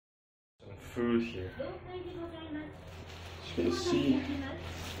food here. As you can see.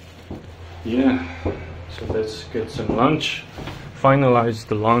 Yeah, so let's get some lunch. Finalize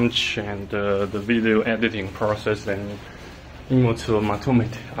the lunch and the video editing process. Then 荷物をまとめ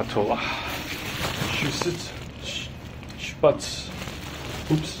て、あとは出発。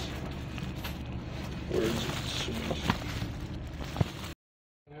Oops. Where is it?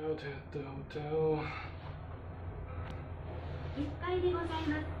 Out at the hotel. 1階でござい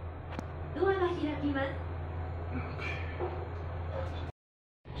ます。ドアが開きます。Okay.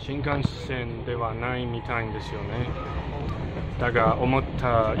 新幹線ではないみたいんですよね。だが思っ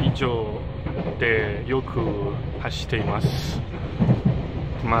た以上でよく走っています。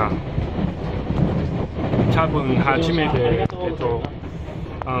まあ多分初めて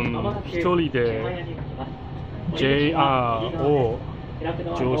一人で JR を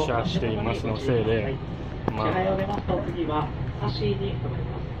乗車していますのせいで、まあ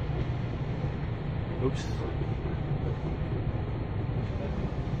Oops.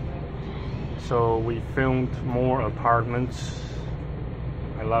 So we filmed more apartments.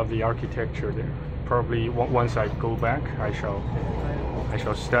 I love the architecture there. Probably once I go back, I shall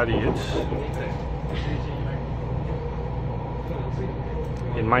study it.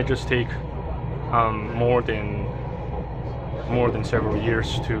 It might just take more than several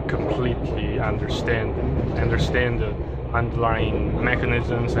years to completely understand the underlying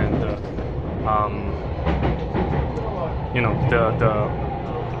mechanisms and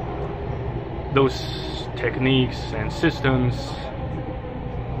those techniques and systems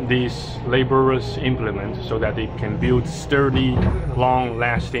these laborers implement so that they can build sturdy,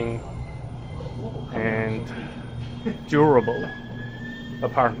 long-lasting, and durable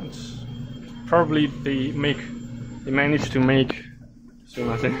apartments. Probably they manage to make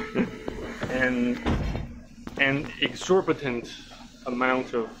an exorbitant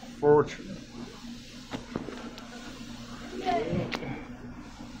amount of fortune.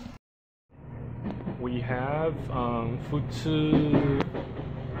 We have 普通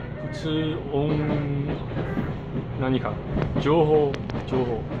何か情報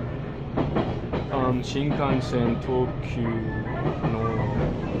新幹線特急の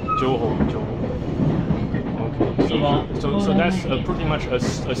情報 Okay, so that's pretty much a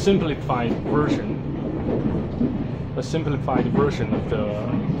simplified version of the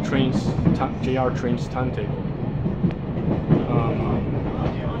JR trains timetable.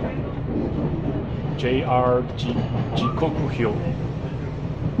 JR 時刻表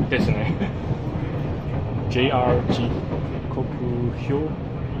ですね。JR 時刻表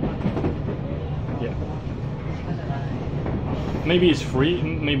Yeah. Maybe it's free,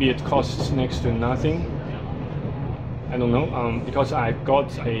 maybe it costs next to nothing. I don't know, because I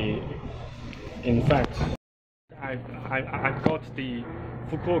got in fact, I've got the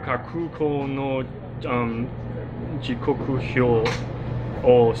Fukuoka 空港の時刻表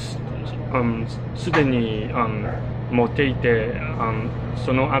をすでに持っていて、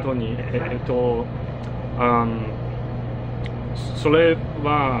その後にそれ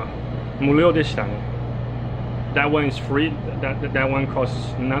は無料でしたね。That one is free. That one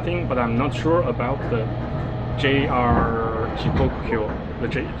costs nothing, but I'm not sure about the JR 時刻表, the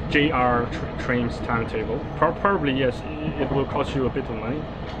JR trains timetable. Probably yes, it will cost you a bit of money.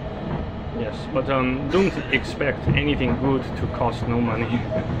 Yes, but don't expect anything good to cost no money,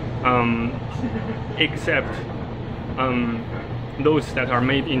 except those that are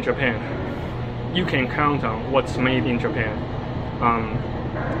made in Japan. You can count on what's made in Japan.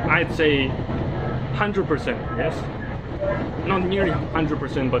 I'd say 100%, yes. Not nearly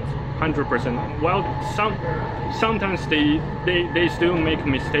 100%, but 100%. Well, sometimes they still make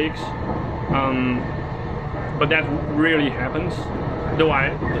mistakes, but that really happens. Though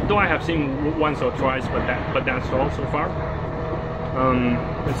I have seen once or twice, but that's all so far.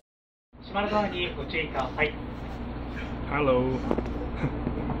 Hello.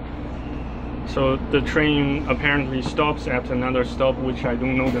 So the train apparently stops at another stop, which I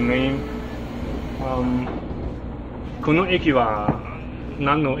don't know the name. この駅は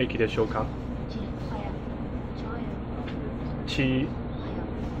何の駅でしょうか？ち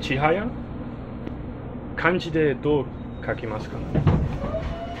はや？漢字でどう書きますか？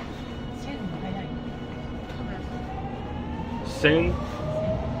線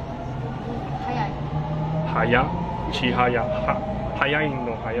早ちはや早い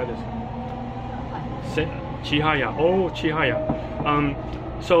の早ですか？ちはや oh ちはや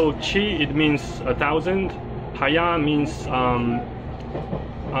so chi it means 1,000 haya means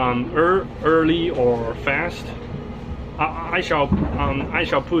early or fast. I shall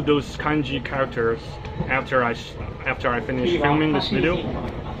put those kanji characters after I finish filming this video.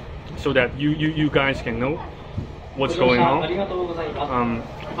 so that you guys can know what's going on.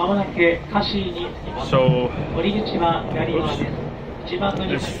 So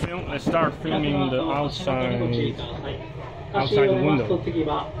let's start filming the outside window.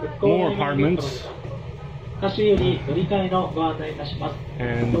 More apartments. And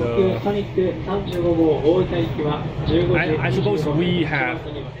I suppose we have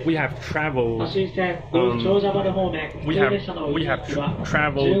traveled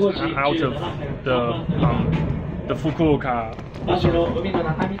traveled out of the Fukuoka,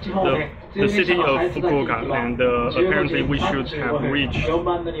 the city of Fukuoka, and apparently we should have reached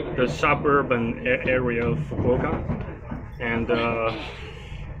the suburban area of Fukuoka, and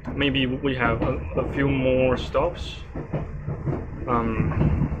maybe we have a few more stops.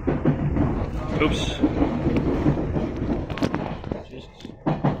 Oops. Jesus.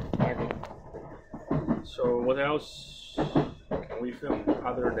 So what else can we film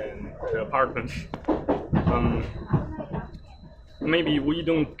other than the apartments? Maybe we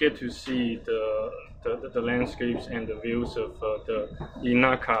don't get to see the landscapes and the views of the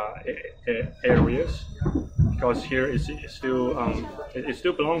Inaka areas, because here it still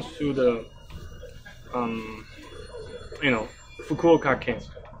belongs to the Fukuoka camp,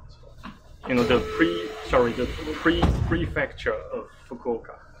 the prefecture of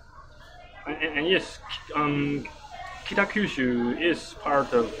Fukuoka, and yes, Kitakyushu is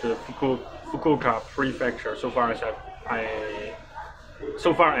part of the Fukuoka prefecture, so far as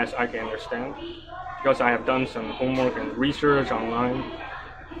I can understand, because I have done some homework and research online.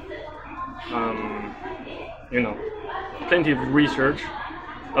 Plenty of research,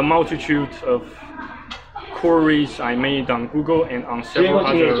 a multitude of queries I made on Google and on several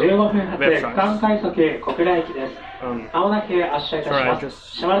other websites. Sorry, I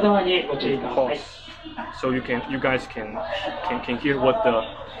just pause so you guys can hear what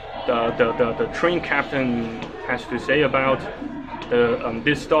the train captain has to say about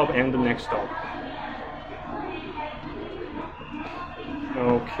this stop and the next stop.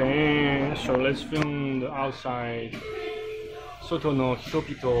 Okay, so let's film the outside. 外の人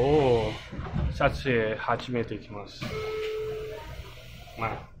々を撮影始めていきます。ま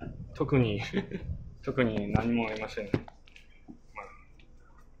あ、特に何もありません。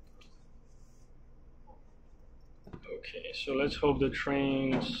Okay, so let's hope the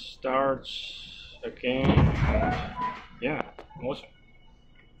train starts again. Yeah, awesome.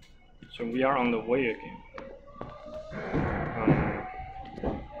 So we are on the way again.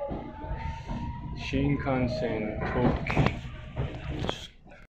 Shinkansen Tokyo.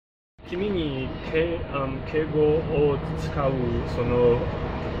 君に敬語を使うその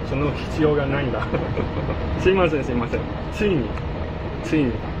必要がないんだ。すいません。ついに。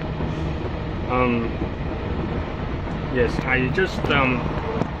Yes, I just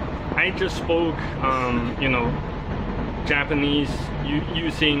spoke Japanese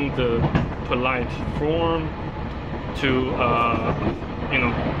using the polite form to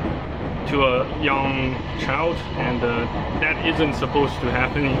to a young child, and that isn't supposed to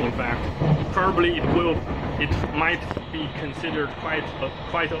happen. In fact, probably it might be considered quite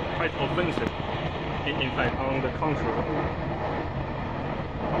offensive. In fact, on the contrary.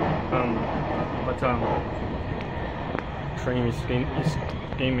 Train is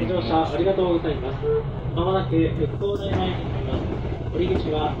gaming. 乗車ありがとうございます。まもなく復興台前に着きます。降り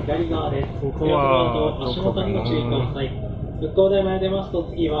口は左側です。ここは足元にご注意ください。復興台前出ますと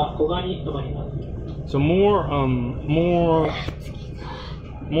次は小川に止まります。So more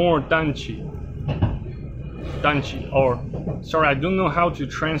danchi, or sorry, I don't know how to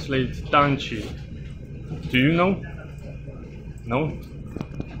translate danchi. Do you know? No?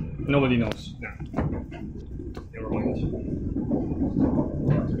 Nobody knows. No. Never mind.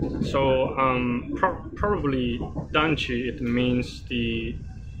 So probably danchi, it means the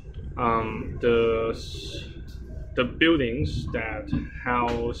buildings that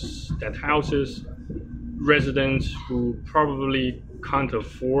houses residents who probably can't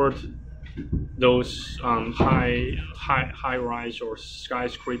afford those high rise or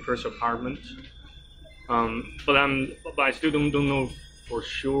skyscrapers apartments. But I still don't know for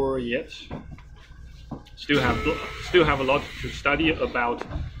sure yet. Still have a lot to study about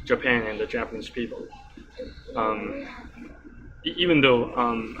Japan and the Japanese people. Even though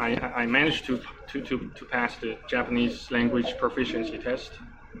I managed to pass the Japanese language proficiency test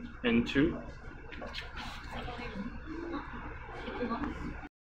N2.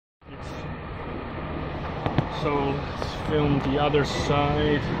 So let's film the other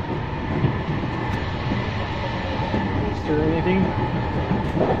side. Is there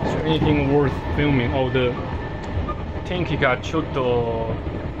anything worth filming? Oh, the 天気がちょっと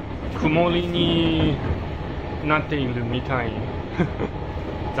曇りになっているみたい。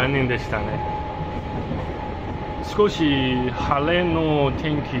残念でしたね。少し晴れの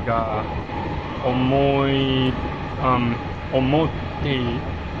天気が思って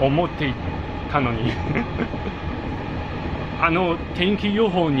いたのに天気予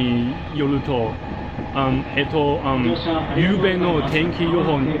報によると、夕べの天気予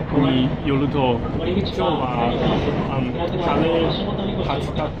報によると、今日は晴れは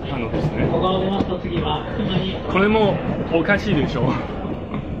ずだったのですね。これもおかしいでしょう。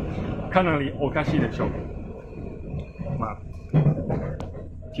かなりおかしいでしょう。まあ、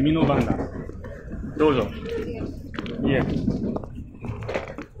君の番だ。どうぞ。いえ。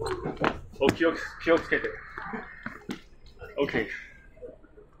気をつけて。OK。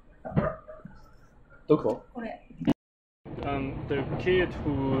どこ？これ。The kid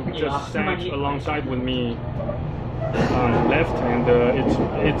who just sat alongside with me left, and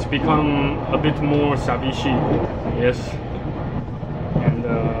it's become a bit more sabishi. Yes. And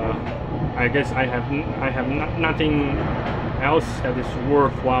I guess I have nothing else that is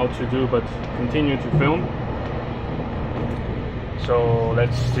worthwhile to do but continue to film. So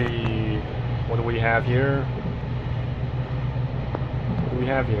let's see what do we have here. What do we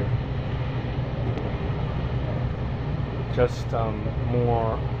have here? Just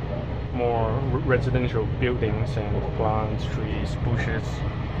more residential buildings and plants, trees, bushes,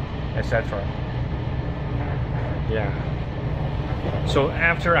 etc. Yeah. So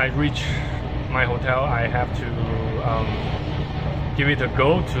after I reach my hotel, I have to give it a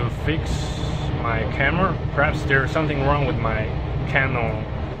go to fix my camera. Perhaps there's something wrong with my Canon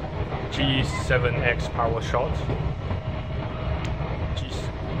G7X power shot.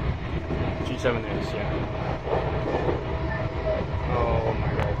 G7X, yeah. Oh my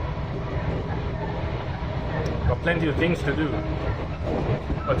god. Got plenty of things to do.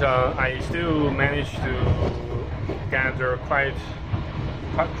 But I still managed to gather quite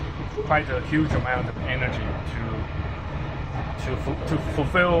a huge amount of energy to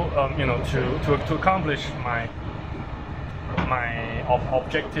fulfill, to accomplish my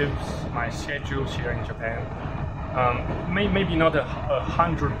objectives, my schedules here in Japan. Maybe not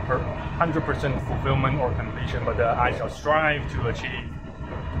 100% fulfillment or completion, but I shall strive to achieve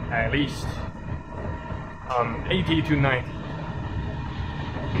at least 80 to 90.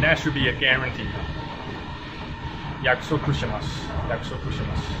 That should be a guarantee. 約束します。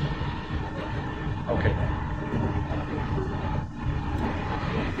Okay.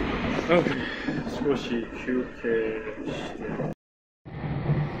 Okay. 少し休憩して。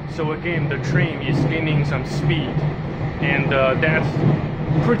So again, the train is gaining some speed, and that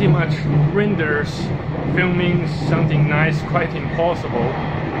pretty much renders filming something nice quite impossible,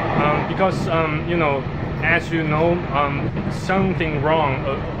 because as you know, something wrong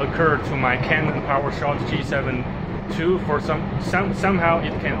occurred to my Canon PowerShot G7 II. For somehow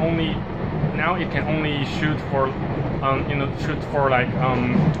it can only shoot for like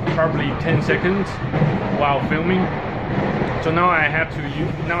probably 10 seconds while filming. So now I have to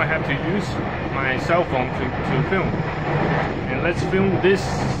use my cell phone to film. And let's film this.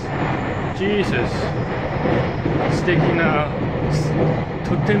 Jesus. 素敵な、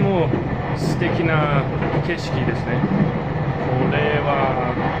とても素敵な景色ですね。これ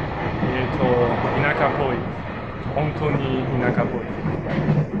は田舎っぽい。本当に田舎っぽい。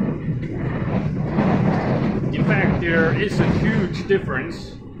In fact, there is a huge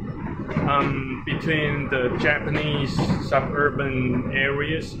difference between the Japanese suburban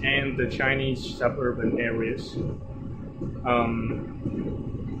areas and the Chinese suburban areas.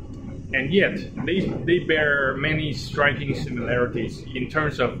 And yet, they bear many striking similarities in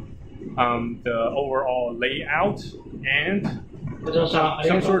terms of the overall layout and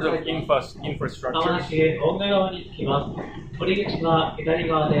some sort of infrastructure.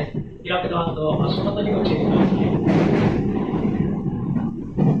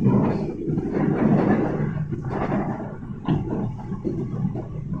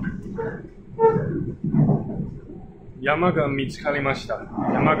 山が見つかりました。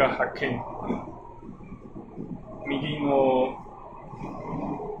山が発見。右の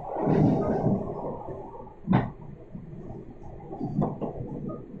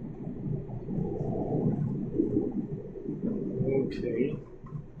Okay.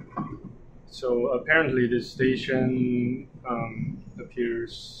 So apparently this station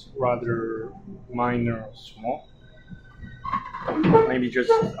appears rather minor or small. Maybe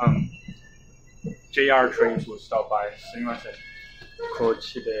just JR trains will stop by. すみません。こっ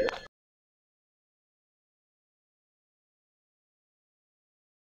ちで